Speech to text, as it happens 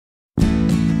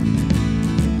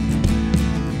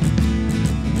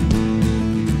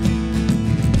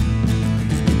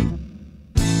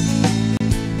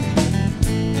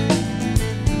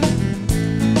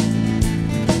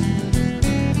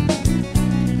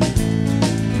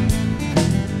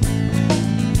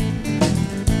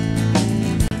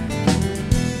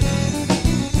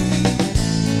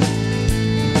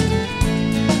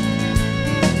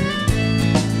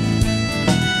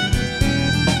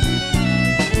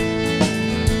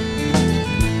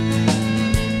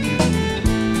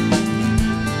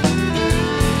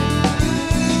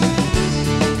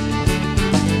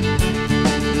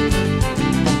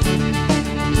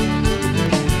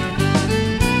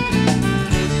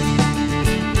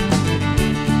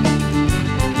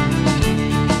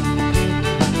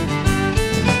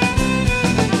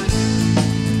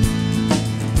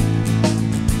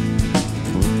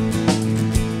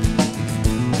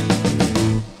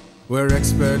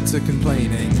expert at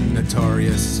complaining,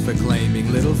 notorious for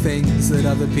claiming little things that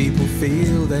other people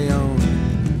feel they own.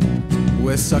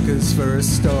 We're suckers for a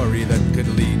story that could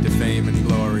lead to fame and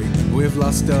glory. We've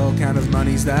lost all kind of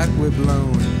monies that we're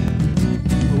blown.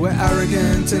 We're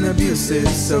arrogant and abusive,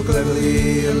 so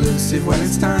cleverly elusive when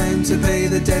it's time to pay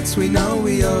the debts we know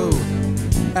we owe.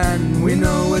 And we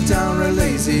know we're downright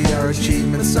lazy, our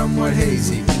achievements somewhat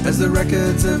hazy, as the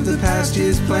records of the past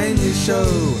years plainly show.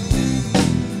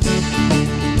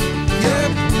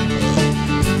 Yep.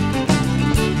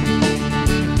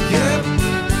 Yep.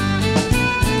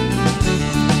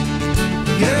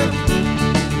 Yep.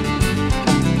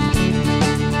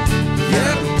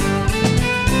 Yep.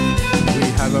 We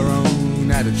have our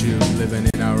own attitude, living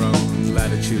in our own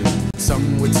latitude.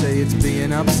 Some would say it's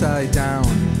being upside down.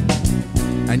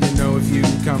 And you know if you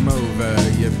come over,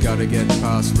 you've got to get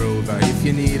past Rover. If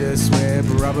you need us, we're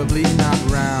probably not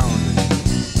round.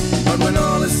 But when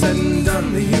all is said and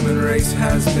done, the human race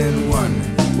has been won.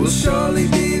 We'll surely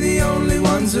be the only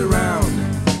ones around.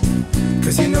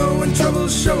 'Cause you know when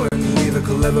trouble's showing, we've a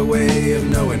clever way of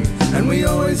knowing, and we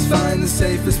always find the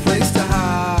safest place to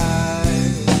hide.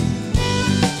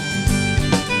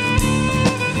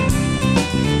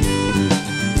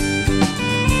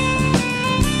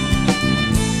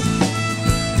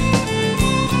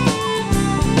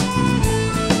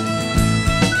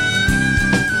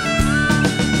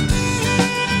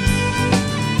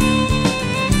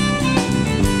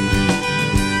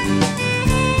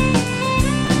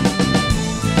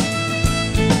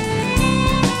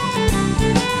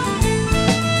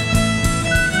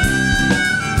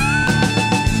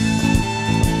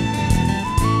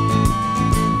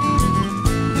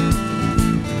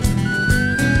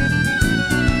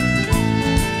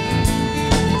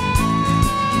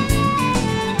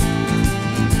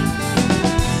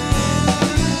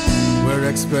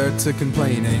 Experts at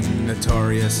complaining,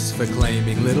 notorious for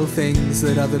claiming little things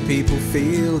that other people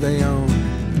feel they own.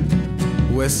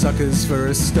 We're suckers for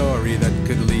a story that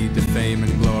could lead to fame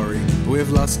and glory. We've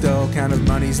lost all kind of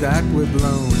monies that we're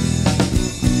blown.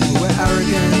 We're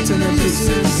arrogant and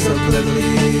abusive, so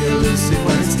cleverly elusive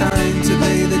when it's time to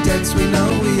pay the debts we